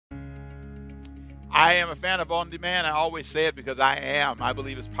I am a fan of On Demand. I always say it because I am. I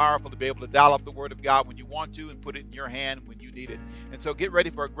believe it's powerful to be able to dial up the Word of God when you want to and put it in your hand when you need it. And so get ready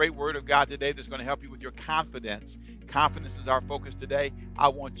for a great Word of God today that's going to help you with your confidence. Confidence is our focus today. I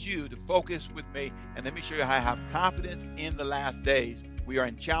want you to focus with me, and let me show you how to have confidence in the last days. We are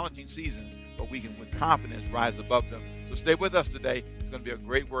in challenging seasons, but we can, with confidence, rise above them. So stay with us today. It's going to be a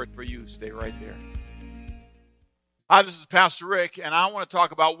great word for you. Stay right there. Hi, this is Pastor Rick, and I want to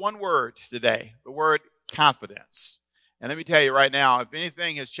talk about one word today, the word confidence. And let me tell you right now, if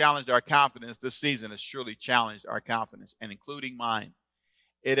anything has challenged our confidence, this season has surely challenged our confidence, and including mine.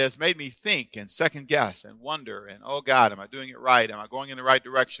 It has made me think and second guess and wonder, and oh God, am I doing it right? Am I going in the right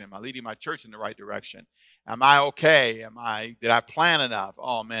direction? Am I leading my church in the right direction? Am I okay? Did I plan enough?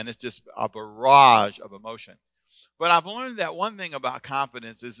 Oh man, it's just a barrage of emotion. But I've learned that one thing about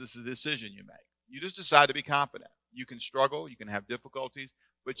confidence is this is a decision you make. You just decide to be confident. You can struggle, you can have difficulties,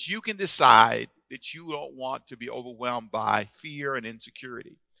 but you can decide that you don't want to be overwhelmed by fear and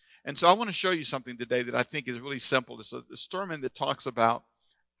insecurity. And so I want to show you something today that I think is really simple. It's a sermon that talks about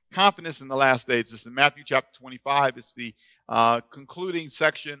confidence in the last days. It's in Matthew chapter 25. It's the concluding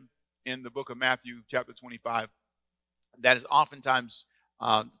section in the book of Matthew chapter 25 that is oftentimes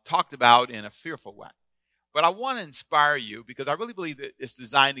talked about in a fearful way. But I want to inspire you because I really believe that it's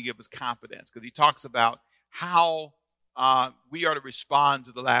designed to give us confidence, because he talks about how we are to respond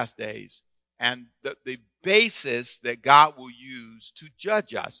to the last days and the basis that God will use to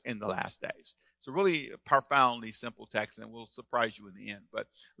judge us in the last days. It's a really profoundly simple text, and it will surprise you in the end. But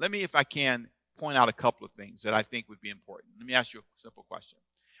let me, if I can, point out a couple of things that I think would be important. Let me ask you a simple question.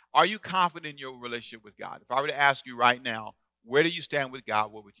 Are you confident in your relationship with God? If I were to ask you right now, where do you stand with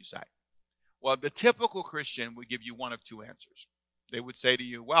God, what would you say? Well, the typical Christian would give you one of two answers. They would say to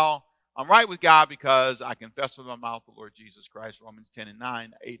you, well, I'm right with God because I confess with my mouth the Lord Jesus Christ, Romans 10 and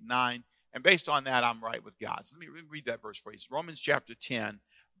 9, 8 and 9. And based on that, I'm right with God. So let me read that verse for you. It's Romans chapter 10,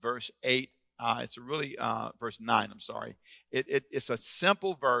 verse 8. It's a really, verse 9, I'm sorry. It's a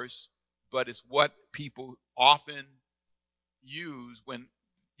simple verse, but it's what people often use when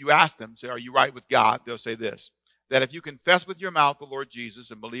you ask them, say, are you right with God? They'll say this, that if you confess with your mouth the Lord Jesus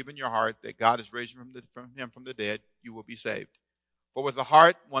and believe in your heart that God is raised him from the dead, you will be saved. For with the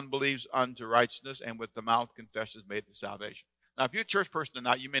heart one believes unto righteousness, and with the mouth confession is made to salvation. Now, if you're a church person or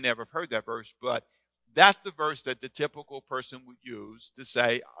not, you may never have heard that verse, but that's the verse that the typical person would use to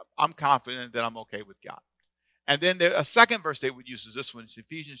say, I'm confident that I'm okay with God. And then a second verse they would use is this one. It's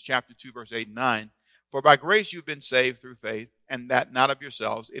Ephesians chapter 2, verse 8 and 9. For by grace you've been saved through faith, and that not of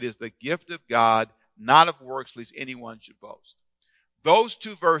yourselves. It is the gift of God, not of works, lest anyone should boast. Those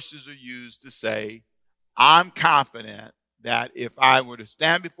two verses are used to say, I'm confident that if I were to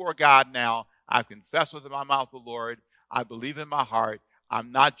stand before God now, I've confessed with my mouth the Lord, I believe in my heart,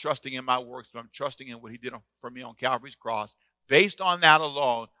 I'm not trusting in my works, but I'm trusting in what he did for me on Calvary's cross. Based on that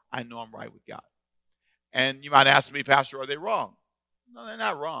alone, I know I'm right with God. And you might ask me, Pastor, are they wrong? No, they're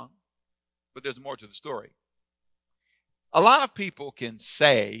not wrong, but there's more to the story. A lot of people can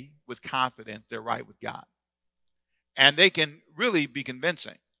say with confidence they're right with God, and they can really be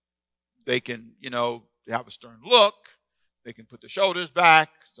convincing. They can, have a stern look. They can put their shoulders back.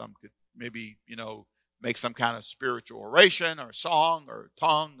 Some could maybe, make some kind of spiritual oration or song or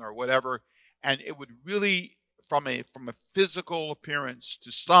tongue or whatever. And it would really, from a physical appearance,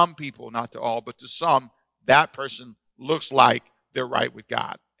 to some people, not to all, but to some, that person looks like they're right with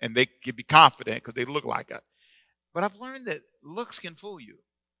God. And they can be confident because they look like it. But I've learned that looks can fool you.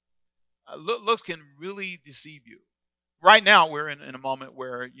 Looks can really deceive you. Right now, we're in a moment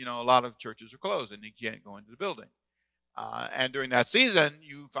where, a lot of churches are closed and you can't go into the building. And during that season,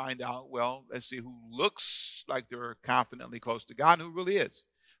 you find out, well, let's see who looks like they're confidently close to God and who really is.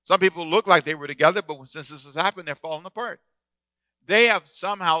 Some people look like they were together, but since this has happened, they're falling apart. They have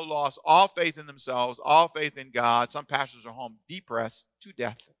somehow lost all faith in themselves, all faith in God. Some pastors are home depressed to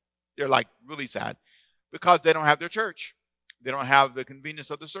death. They're like really sad because they don't have their church. They don't have the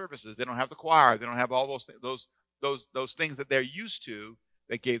convenience of the services. They don't have the choir. They don't have all those things that they're used to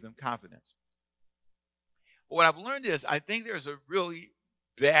that gave them confidence. What I've learned is I think there's a really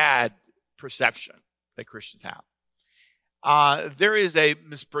bad perception that Christians have. There is a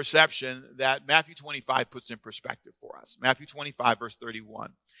misperception that Matthew 25 puts in perspective for us. Matthew 25, verse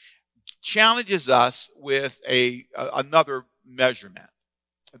 31, challenges us with another measurement.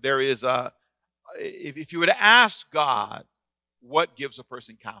 There is if you were to ask God what gives a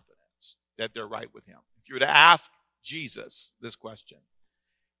person confidence that they're right with him, if you were to ask Jesus this question,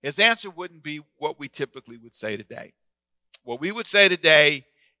 his answer wouldn't be what we typically would say today. What we would say today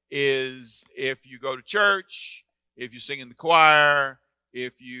is if you go to church, if you sing in the choir,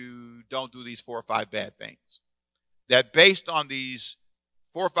 if you don't do these 4 or 5 bad things. That based on these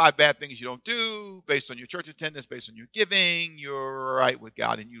 4 or 5 bad things you don't do, based on your church attendance, based on your giving, you're right with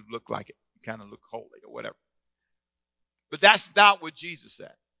God and you look like it. You kind of look holy or whatever. But that's not what Jesus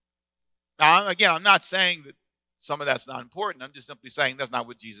said. Now, again, I'm not saying that some of that's not important. I'm just simply saying that's not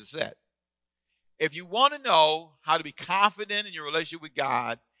what Jesus said. If you want to know how to be confident in your relationship with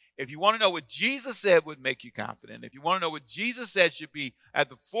God, if you want to know what Jesus said would make you confident, if you want to know what Jesus said should be at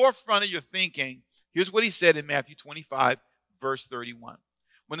the forefront of your thinking, here's what he said in Matthew 25, verse 31.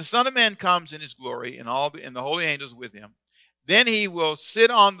 When the Son of Man comes in his glory and the holy angels with him, then he will sit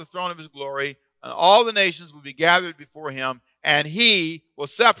on the throne of his glory, and all the nations will be gathered before him, and he will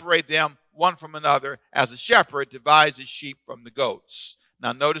separate them one from another as a shepherd divides his sheep from the goats.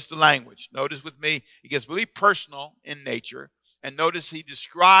 Now notice the language. Notice with me, it gets really personal in nature. And notice he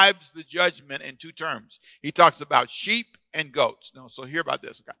describes the judgment in 2 terms. He talks about sheep and goats. Now, so hear about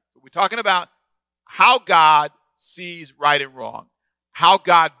this. Okay. So we're talking about how God sees right and wrong, how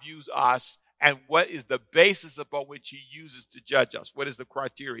God views us, and what is the basis upon which he uses to judge us. What is the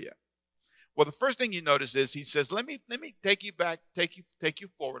criteria? Well, the first thing you notice is he says, let me take you back, take you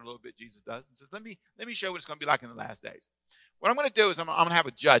forward a little bit, Jesus does. He says, let me show you what it's going to be like in the last days. What I'm going to do is I'm going to have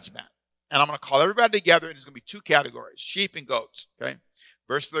a judgment. And I'm going to call everybody together, and there's going to be 2 categories, sheep and goats. Okay?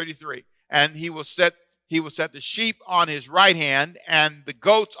 Verse 33. And he will set the sheep on his right hand and the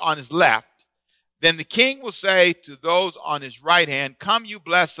goats on his left. Then the king will say to those on his right hand, come, you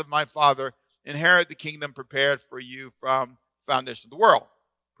blessed of my Father, inherit the kingdom prepared for you from the foundation of the world.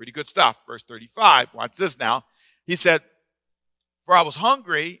 Pretty good stuff. Verse 35. Watch this now. He said, for I was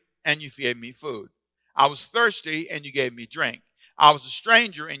hungry, and you gave me food. I was thirsty, and you gave me drink. I was a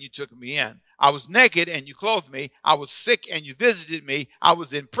stranger, and you took me in. I was naked, and you clothed me. I was sick, and you visited me. I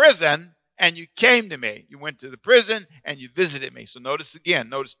was in prison, and you came to me. You went to the prison, and you visited me. So notice again.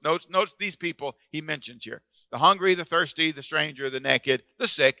 Notice these people he mentions here. The hungry, the thirsty, the stranger, the naked, the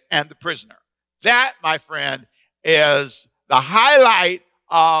sick, and the prisoner. That, my friend, is the highlight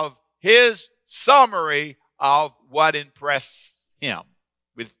of his summary of what impressed him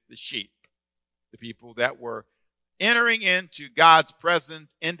with the sheep. The people that were entering into God's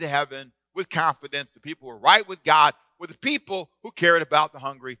presence, into heaven with confidence. The people who were right with God were the people who cared about the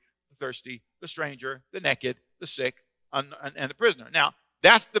hungry, the thirsty, the stranger, the naked, the sick, and the prisoner. Now,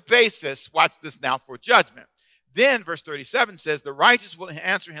 that's the basis, watch this now, for judgment. Then, verse 37 says, the righteous will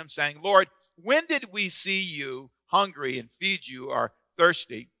answer him, saying, Lord, when did we see you hungry and feed you, or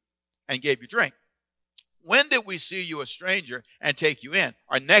thirsty and gave you drink? When did we see you a stranger and take you in,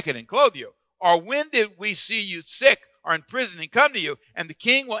 or naked and clothe you? Or when did we see you sick or in prison and come to you? And the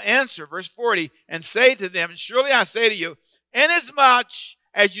king will answer, verse 40, and say to them, surely I say to you, inasmuch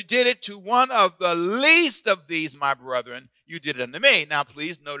as you did it to one of the least of these, my brethren, you did it unto me. Now,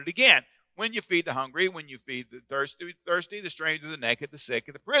 please note it again. When you feed the hungry, when you feed the thirsty, the stranger, the naked, the sick,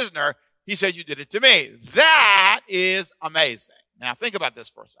 and the prisoner, he says you did it to me. That is amazing. Now, think about this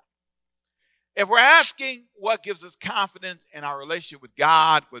for a second. If we're asking what gives us confidence in our relationship with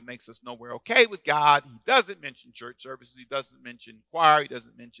God, what makes us know we're okay with God, he doesn't mention church services, he doesn't mention choir, he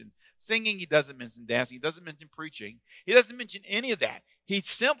doesn't mention singing, he doesn't mention dancing, he doesn't mention preaching, he doesn't mention any of that. He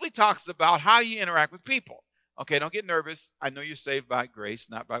simply talks about how you interact with people. Okay, don't get nervous. I know you're saved by grace,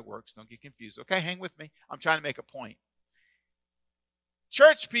 not by works. Don't get confused. Okay, hang with me. I'm trying to make a point.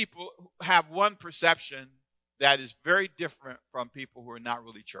 Church people have one perception that is very different from people who are not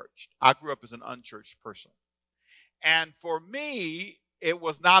really churched. I grew up as an unchurched person. And for me, it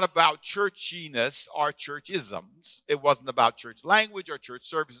was not about churchiness or churchisms. It wasn't about church language or church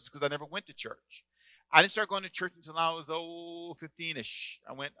services because I never went to church. I didn't start going to church until I was, 15-ish.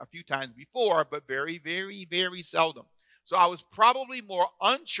 I went a few times before, but very, very, very seldom. So I was probably more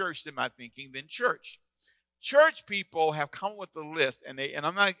unchurched in my thinking than churched. Church people have come with a list, and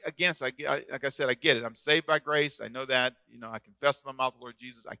I'm not against. Like I said, I get it. I'm saved by grace. I know that. I confess with my mouth, Lord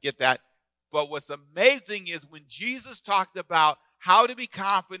Jesus. I get that. But what's amazing is when Jesus talked about how to be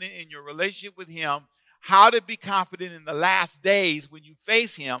confident in your relationship with him, how to be confident in the last days when you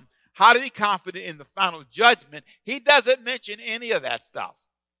face him, how to be confident in the final judgment, he doesn't mention any of that stuff.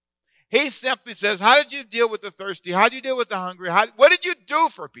 He simply says, how did you deal with the thirsty? How did you deal with the hungry? What did you do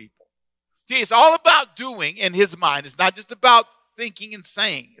for people? See, it's all about doing in his mind. It's not just about thinking and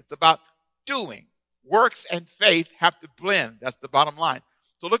saying. It's about doing. Works and faith have to blend. That's the bottom line.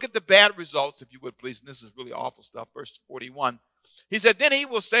 So look at the bad results, if you would, please. And this is really awful stuff. Verse 41. He said, then he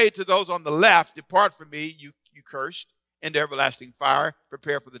will say to those on the left, depart from me, you cursed, into everlasting fire.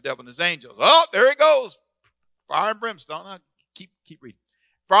 Prepare for the devil and his angels. Oh, there he goes. Fire and brimstone. Keep reading.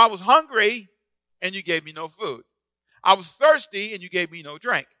 For I was hungry, and you gave me no food. I was thirsty, and you gave me no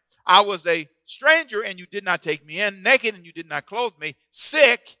drink. I was a stranger, and you did not take me in. Naked, and you did not clothe me.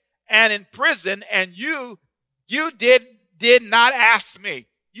 Sick, and in prison, and you did not ask me.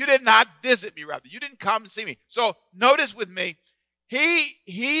 You did not visit me, rather. You didn't come and see me. So notice with me,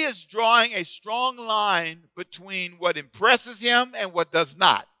 he is drawing a strong line between what impresses him and what does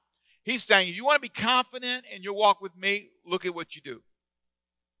not. He's saying, if you want to be confident in your walk with me, look at what you do.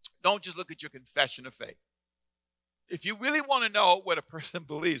 Don't just look at your confession of faith. If you really want to know what a person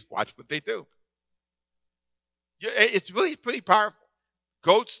believes, watch what they do. It's really pretty powerful.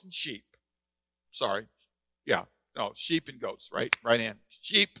 Goats and sheep. Sorry. Yeah. No, sheep and goats, right? Right hand.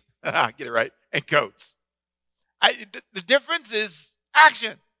 Sheep, get it right, and goats. The difference is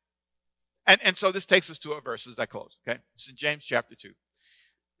action. And so this takes us to a verse as I close, okay? It's in James chapter 2.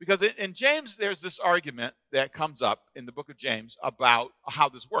 Because in James, there's this argument that comes up in the book of James about how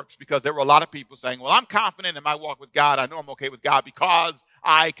this works. Because there were a lot of people saying, well, I'm confident in my walk with God. I know I'm okay with God because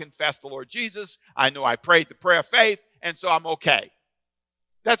I confess the Lord Jesus. I know I prayed the prayer of faith, and so I'm okay.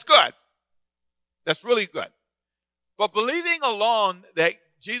 That's good. That's really good. But believing alone that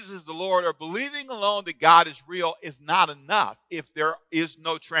Jesus is the Lord or believing alone that God is real is not enough if there is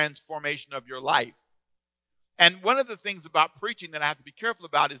no transformation of your life. And one of the things about preaching that I have to be careful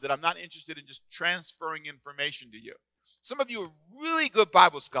about is that I'm not interested in just transferring information to you. Some of you are really good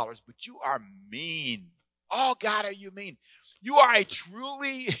Bible scholars, but you are mean. Oh, God, are you mean? You are a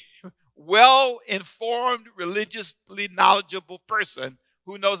truly well-informed, religiously knowledgeable person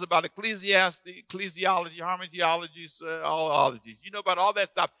who knows about ecclesiology, harmoniology, all ologies. You know about all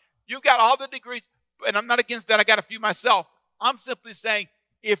that stuff. You've got all the degrees, and I'm not against that. I got a few myself. I'm simply saying,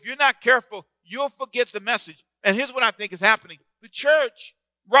 if you're not careful, you'll forget the message. And here's what I think is happening. The church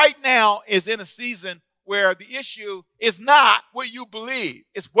right now is in a season where the issue is not what you believe,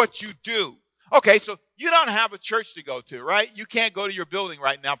 it's what you do. Okay, so you don't have a church to go to, right? You can't go to your building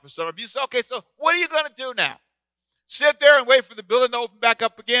right now for some of you. So, okay, so what are you going to do now? Sit there and wait for the building to open back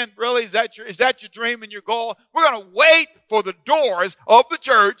up again? Really? Is that your dream and your goal? We're going to wait for the doors of the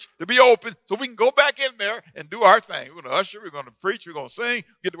church to be open so we can go back in there and do our thing. We're going to usher, we're going to preach, we're going to sing,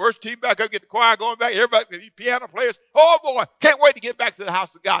 get the worship team back up, get the choir going back, everybody, piano players. Oh, boy, can't wait to get back to the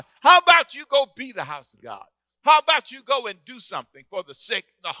house of God. How about you go be the house of God? How about you go and do something for the sick,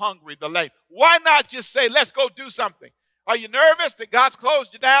 the hungry, the lame? Why not just say, let's go do something? Are you nervous that God's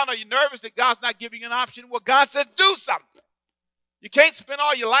closed you down? Are you nervous that God's not giving you an option? Well, God says do something. You can't spend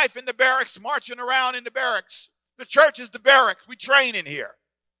all your life in the barracks, marching around in the barracks. The church is the barracks. We train in here.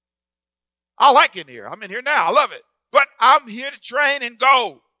 I like in here. I'm in here now. I love it. But I'm here to train and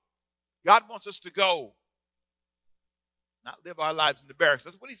go. God wants us to go, not live our lives in the barracks.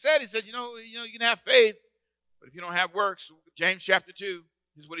 That's what he said. He said, you can have faith, but if you don't have works, James chapter 2,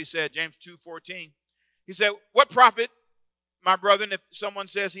 here's what he said, James 2:14. He said, what profit, my brethren, if someone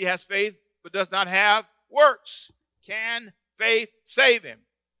says he has faith but does not have works? Can faith save him?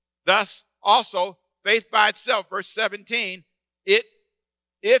 Thus also faith by itself, verse 17, if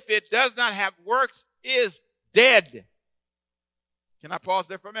it does not have works, is dead. Can I pause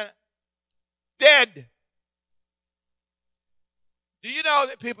there for a minute? Dead. Do you know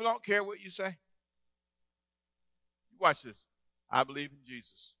that people don't care what you say? Watch this. I believe in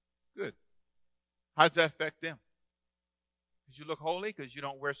Jesus. Good. How does that affect them? Because you look holy, because you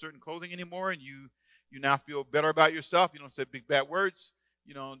don't wear certain clothing anymore, and you now feel better about yourself. You don't say big bad words.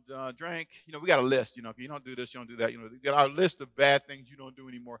 You don't drink. We got a list. If you don't do this, you don't do that. We got our list of bad things you don't do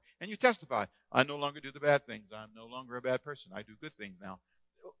anymore. And you testify. I no longer do the bad things. I'm no longer a bad person. I do good things now.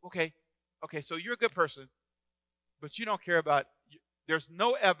 Okay, so you're a good person, but you don't care about, there's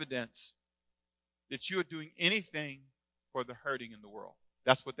no evidence that you're doing anything for the hurting in the world.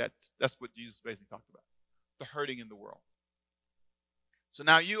 That's what Jesus basically talked about. The hurting in the world. So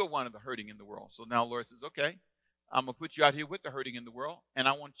now you are one of the hurting in the world. So now the Lord says, okay, I'm going to put you out here with the hurting in the world, and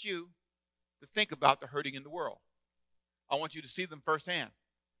I want you to think about the hurting in the world. I want you to see them firsthand.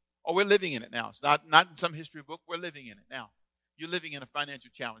 Oh, we're living in it now. It's not in some history book. We're living in it now. You're living in a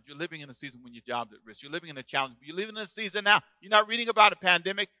financial challenge. You're living in a season when your job's at risk. You're living in a challenge. You're living in a season now. You're not reading about a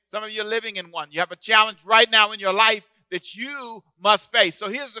pandemic. Some of you are living in one. You have a challenge right now in your life that you must face. So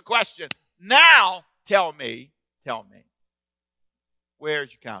here's the question. Now, tell me,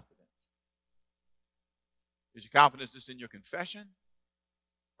 where's your confidence? Is your confidence just in your confession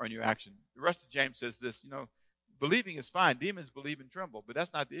or in your action? The rest of James says this, believing is fine. Demons believe and tremble, but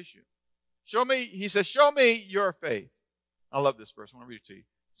that's not the issue. He says, show me your faith. I love this verse. I want to read it to you.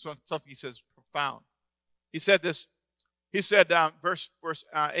 Something he says profound. He said this. He said, verse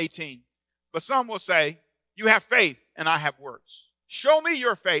 18, but some will say, you have faith and I have works. Show me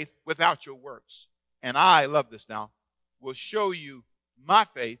your faith without your works. And I love this now. will show you my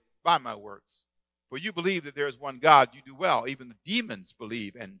faith by my works. For you believe that there is one God, you do well. Even the demons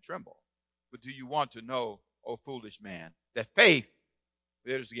believe and tremble. But do you want to know, O foolish man, that faith,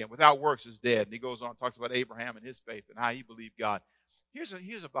 there's again, without works is dead. And he goes on and talks about Abraham and his faith and how he believed God. Here's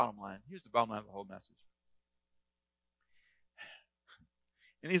a bottom line. Here's the bottom line of the whole message.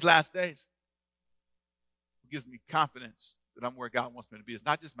 In these last days, it gives me confidence that I'm where God wants me to be. It's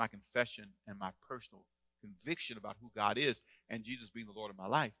not just my confession and my personal conviction about who God is and Jesus being the Lord of my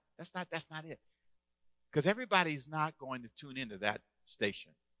life. That's not it. Because everybody's not going to tune into that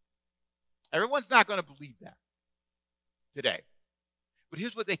station. Everyone's not going to believe that today. But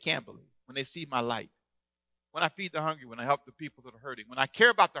here's what they can believe when they see my light. When I feed the hungry, when I help the people that are hurting, when I care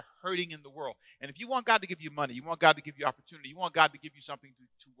about the hurting in the world. And if you want God to give you money, you want God to give you opportunity, you want God to give you something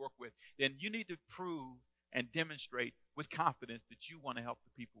to work with, then you need to prove and demonstrate with confidence that you want to help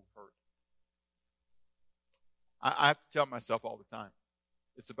the people who hurt. I have to tell myself all the time,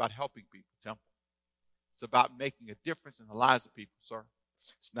 it's about helping people, Temple. It's about making a difference in the lives of people, sir.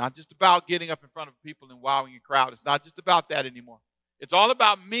 It's not just about getting up in front of people and wowing a crowd. It's not just about that anymore. It's all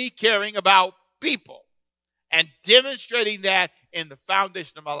about me caring about people and demonstrating that in the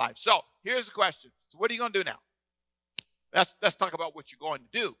foundation of my life. So here's the question. So what are you going to do now? Let's talk about what you're going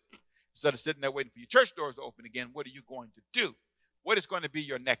to do. Instead of sitting there waiting for your church doors to open again, what are you going to do? What is going to be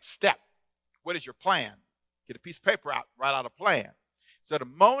your next step? What is your plan? Get a piece of paper out, write out a plan. Instead of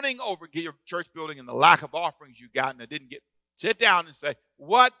moaning over your church building and the lack of offerings you got and I didn't get, sit down and say,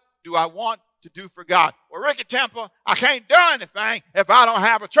 what do I want to do for God? Well, Ricky Temple, I can't do anything if I don't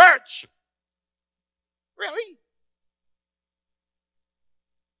have a church. Really?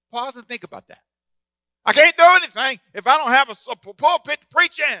 Pause and think about that. I can't do anything if I don't have a pulpit to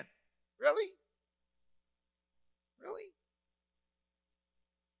preach in. Really? Really?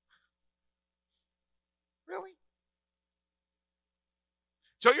 Really?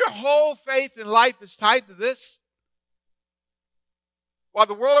 So your whole faith in life is tied to this? While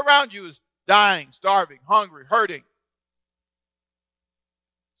the world around you is dying, starving, hungry, hurting.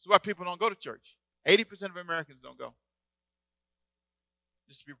 This is why people don't go to church. 80% of Americans don't go.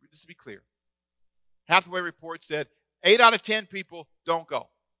 Just to be clear. Hathaway report said 8 out of 10 people don't go.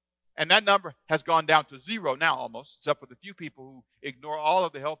 And that number has gone down to 0 now almost, except for the few people who ignore all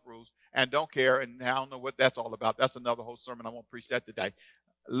of the health rules and don't care. And I don't know what that's all about. That's another whole sermon. I won't preach that today.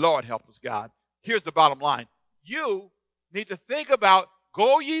 Lord help us, God. Here's the bottom line. You need to think about,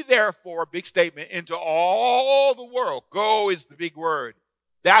 go ye therefore, big statement, into all the world. Go is the big word.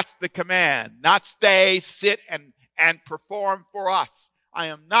 That's the command. Not stay, sit, and perform for us. I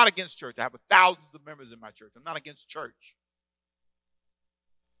am not against church. I have thousands of members in my church. I'm not against church.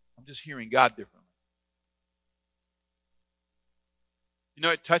 I'm just hearing God differently. You know,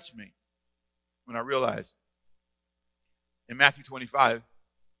 it touched me when I realized in Matthew 25,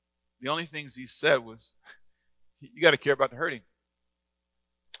 the only things he said was, you got to care about the hurting.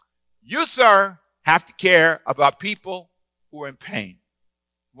 You, sir, have to care about people who are in pain.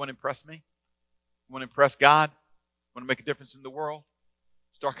 You want to impress me? You want to impress God? You want to make a difference in the world?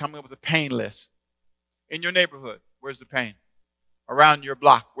 Start coming up with a pain list. In your neighborhood, where's the pain? Around your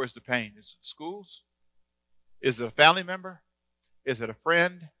block, where's the pain? Is it schools? Is it a family member? Is it a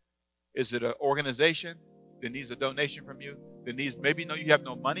friend? Is it an organization that needs a donation from you? That needs, maybe you have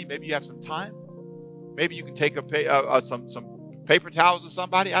no money. Maybe you have some time. Maybe you can take some paper towels to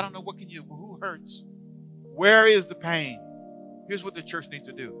somebody. I don't know. What can you? Who hurts? Where is the pain? Here's what the church needs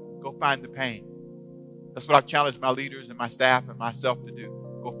to do. Go find the pain. That's what I've challenged my leaders and my staff and myself to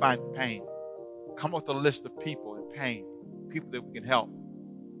do. Go find the pain. Come up with a list of people in pain, people that we can help.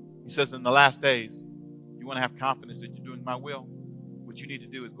 He says in the last days, you want to have confidence that you're doing my will? What you need to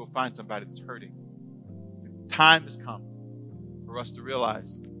do is go find somebody that's hurting. The time has come for us to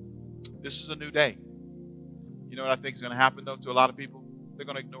realize this is a new day. You know what I think is going to happen, though, to a lot of people? They're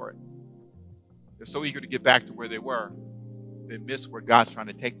going to ignore it. They're so eager to get back to where they were, they miss where God's trying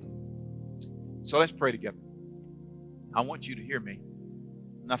to take them. So let's pray together. I want you to hear me.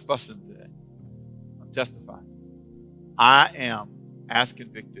 I'm not fussing today. I'm testifying. I am as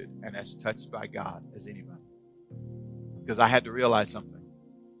convicted and as touched by God as anybody. Because I had to realize something.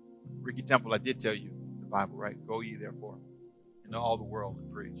 Ricky Temple, I did tell you the Bible, right? Go ye therefore into all the world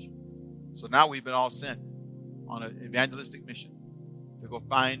and preach. So now we've been all sent on an evangelistic mission to go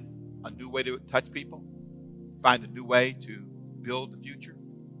find a new way to touch people, find a new way to build the future,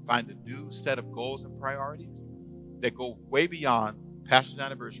 find a new set of goals and priorities that go way beyond pastor's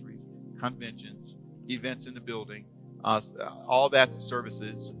anniversaries, conventions, events in the building, all that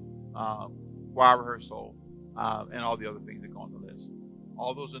services, choir rehearsal, and all the other things that go on the list.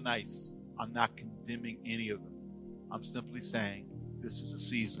 All those are nice. I'm not condemning any of them. I'm simply saying this is a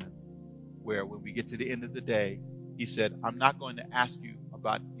season where when we get to the end of the day, he said, I'm not going to ask you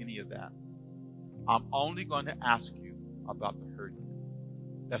about any of that. I'm only going to ask you about the hurting.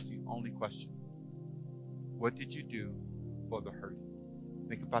 That's the only question. What did you do for the hurting?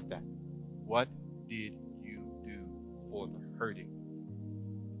 Think about that. What did you do for the hurting?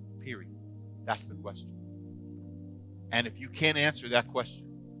 Period. That's the question. And if you can't answer that question,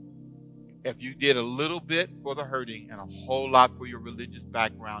 if you did a little bit for the hurting and a whole lot for your religious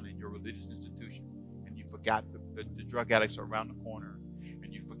background and your religious institution, and you forgot the drug addicts are around the corner,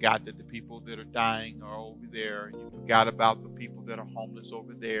 and you forgot that the people that are dying are over there, and you forgot about the people that are homeless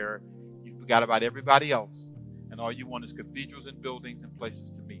over there, you forgot about everybody else, and all you want is cathedrals and buildings and places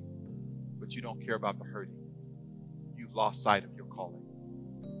to meet, but you don't care about the hurting, you've lost sight of your calling.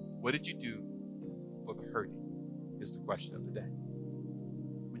 What did you do for the hurting is the question of the day.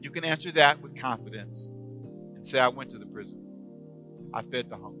 When you can answer that with confidence and say, I went to the prison, I fed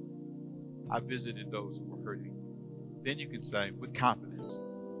the hungry, I visited those who were hurting, then you can say with confidence,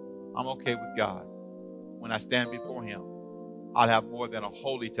 I'm okay with God. When I stand before him, I'll have more than a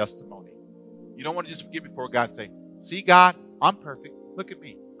holy testimony. You don't want to just get before God and say, see, God, I'm perfect. Look at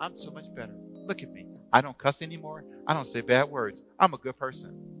me. I'm so much better. Look at me. I don't cuss anymore. I don't say bad words. I'm a good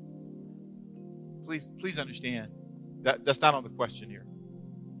person. Please understand that that's not on the question here.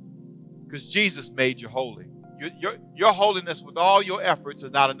 Because Jesus made you holy. Your holiness with all your efforts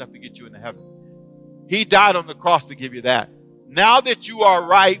is not enough to get you into heaven. He died on the cross to give you that. Now that you are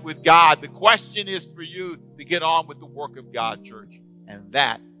right with God, the question is for you to get on with the work of God, church. And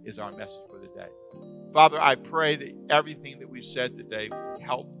that is our message for the day. Father, I pray that everything that we've said today will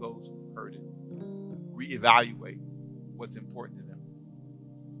help those who've heard it reevaluate what's important to them.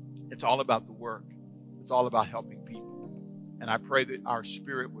 It's all about the work. It's all about helping people. And I pray that our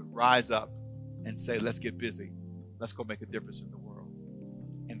spirit would rise up and say, let's get busy. Let's go make a difference in the world.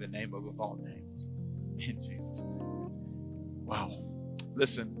 In the name of all names. In Jesus' name. Wow.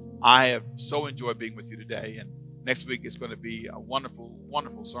 Listen, I have so enjoyed being with you today. And next week is going to be a wonderful,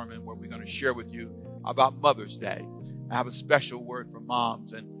 wonderful sermon where we're going to share with you about Mother's Day. I have a special word for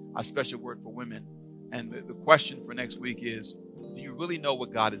moms and a special word for women. And the question for next week is, do you really know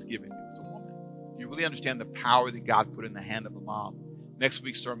what God has given you as a woman? Do you really understand the power that God put in the hand of a mom? Next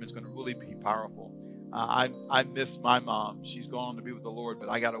week's sermon is going to really be powerful. I miss my mom. She's gone on to be with the Lord, but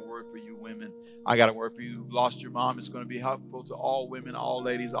I got a word for you women. I got a word for you who lost your mom. It's going to be helpful to all women, all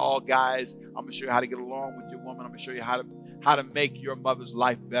ladies, all guys. I'm going to show you how to get along with your woman. I'm going to show you how to make your mother's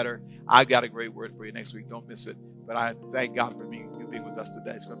life better. I've got a great word for you next week. Don't miss it. But I thank God for you being with us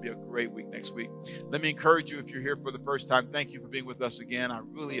today. It's going to be a great week next week. Let me encourage you, if you're here for the first time, thank you for being with us again. I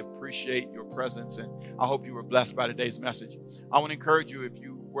really appreciate your presence, and I hope you were blessed by today's message. I want to encourage you, if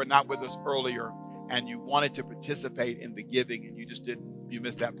you were not with us earlier and you wanted to participate in the giving and you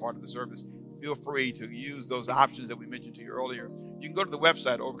missed that part of the service, feel free to use those options that we mentioned to you earlier. You can go to the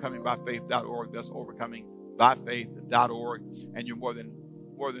website, overcomingbyfaith.org. That's overcomingbyfaith.org, and you're more than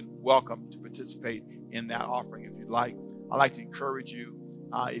welcome to participate in that offering if you'd like. I'd like to encourage you,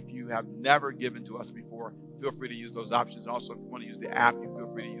 if you have never given to us before, feel free to use those options. Also, if you want to use the app, you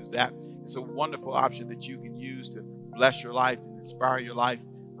feel free to use that. It's a wonderful option that you can use to bless your life and inspire your life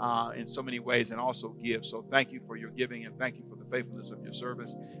in so many ways, and also give. So thank you for your giving, and thank you for the faithfulness of your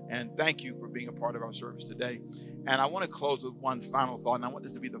service, and thank you for being a part of our service today. And I want to close with one final thought, and I want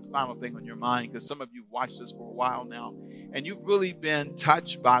this to be the final thing on your mind, because some of you watched this for a while now, and you've really been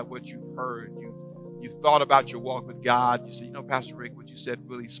touched by what you've heard. You've thought about your walk with God. You say, Pastor Rick, what you said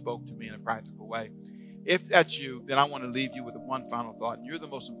really spoke to me in a practical way. If that's you, then I want to leave you with one final thought, and you're the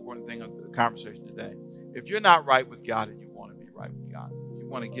most important thing of the conversation today. If you're not right with God and you want to be right with God, you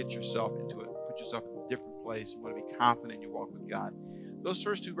want to get yourself into it, put yourself in a different place, you want to be confident in your walk with God, those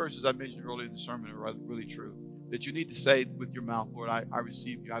first two verses I mentioned earlier in the sermon are really true. That you need to say with your mouth, Lord, I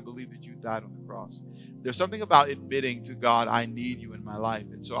receive you. I believe that you died on the cross. There's something about admitting to God, I need you in my life.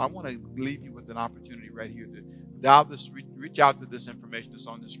 And so I want to leave you with an opportunity right here to dial this, reach out to this information that's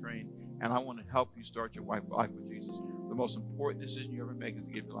on the screen, and I want to help you start your life with Jesus. The most important decision you ever make is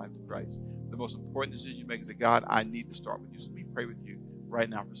to give your life to Christ. The most important decision you make is that, God, I need to start with you. So let me pray with you right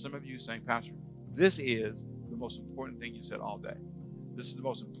now. For some of you saying, Pastor, this is the most important thing you said all day. This is the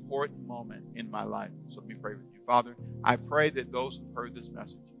most important moment in my life. So let me pray with you. Father, I pray that those who heard this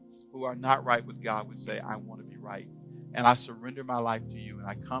message, who are not right with God, would say, I want to be right. And I surrender my life to you. And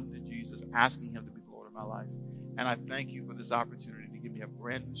I come to Jesus asking him to be the Lord of my life. And I thank you for this opportunity to give me a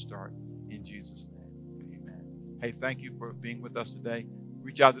brand new start in Jesus' name. Amen. Hey, thank you for being with us today.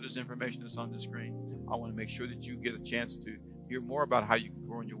 Reach out to this information that's on the screen. I want to make sure that you get a chance to hear more about how you can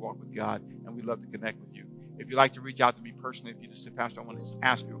grow in your walk with God. And we'd love to connect with you. If you'd like to reach out to me personally, if you just say, Pastor, I want to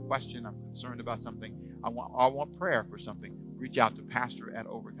ask you a question, I'm concerned about something, I want prayer for something, reach out to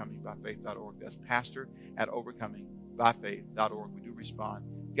pastor@overcomingbyfaith.org. That's pastor@overcomingbyfaith.org. We do respond.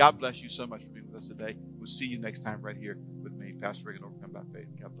 God bless you so much for being with us today. We'll see you next time right here with me, Pastor Rick, at Overcome by Faith.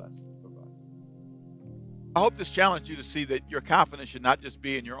 God bless. Bye-bye. I hope this challenged you to see that your confidence should not just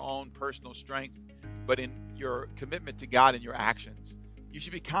be in your own personal strength, but in your commitment to God and your actions. You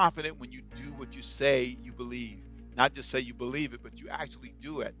should be confident when you do what you say you believe. Not just say you believe it, but you actually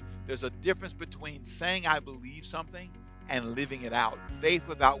do it. There's a difference between saying I believe something and living it out. Faith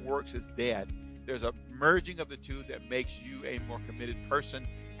without works is dead. There's a merging of the two that makes you a more committed person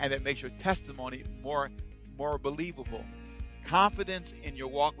and that makes your testimony more believable. Confidence in your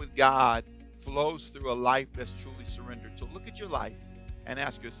walk with God flows through a life that's truly surrendered. So look at your life and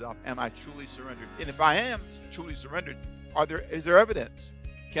ask yourself, am I truly surrendered? And if I am truly surrendered, is there evidence?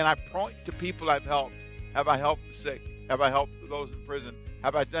 Can I point to people I've helped? Have I helped the sick? Have I helped those in prison?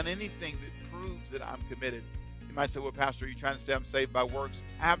 Have I done anything that proves that I'm committed? You might say, well, Pastor, are you trying to say I'm saved by works?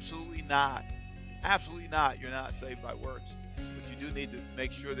 Absolutely not. Absolutely not. You're not saved by works. But you do need to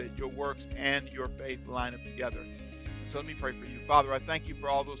make sure that your works and your faith line up together. And so let me pray for you. Father, I thank you for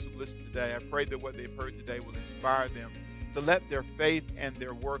all those who listened today. I pray that what they've heard today will inspire them to let their faith and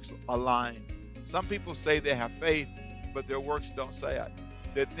their works align. Some people say they have faith, but their works don't say it.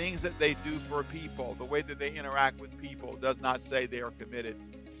 The things that they do for people, the way that they interact with people, does not say they are committed.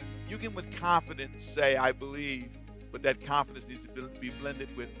 You can with confidence say, I believe, but that confidence needs to be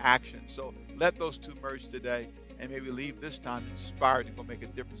blended with action. So let those two merge today, and may we leave this time inspired to go make a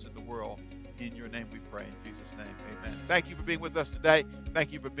difference in the world. In your name we pray, in Jesus' name, amen. Thank you for being with us today.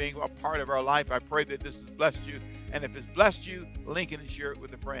 Thank you for being a part of our life. I pray that this has blessed you, and if it's blessed you, link it and share it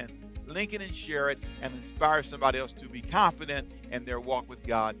with a friend. Link it and share it and inspire somebody else to be confident in their walk with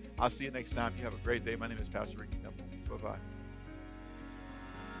God. I'll see you next time. You have a great day. My name is Pastor Rick Temple. Bye-bye.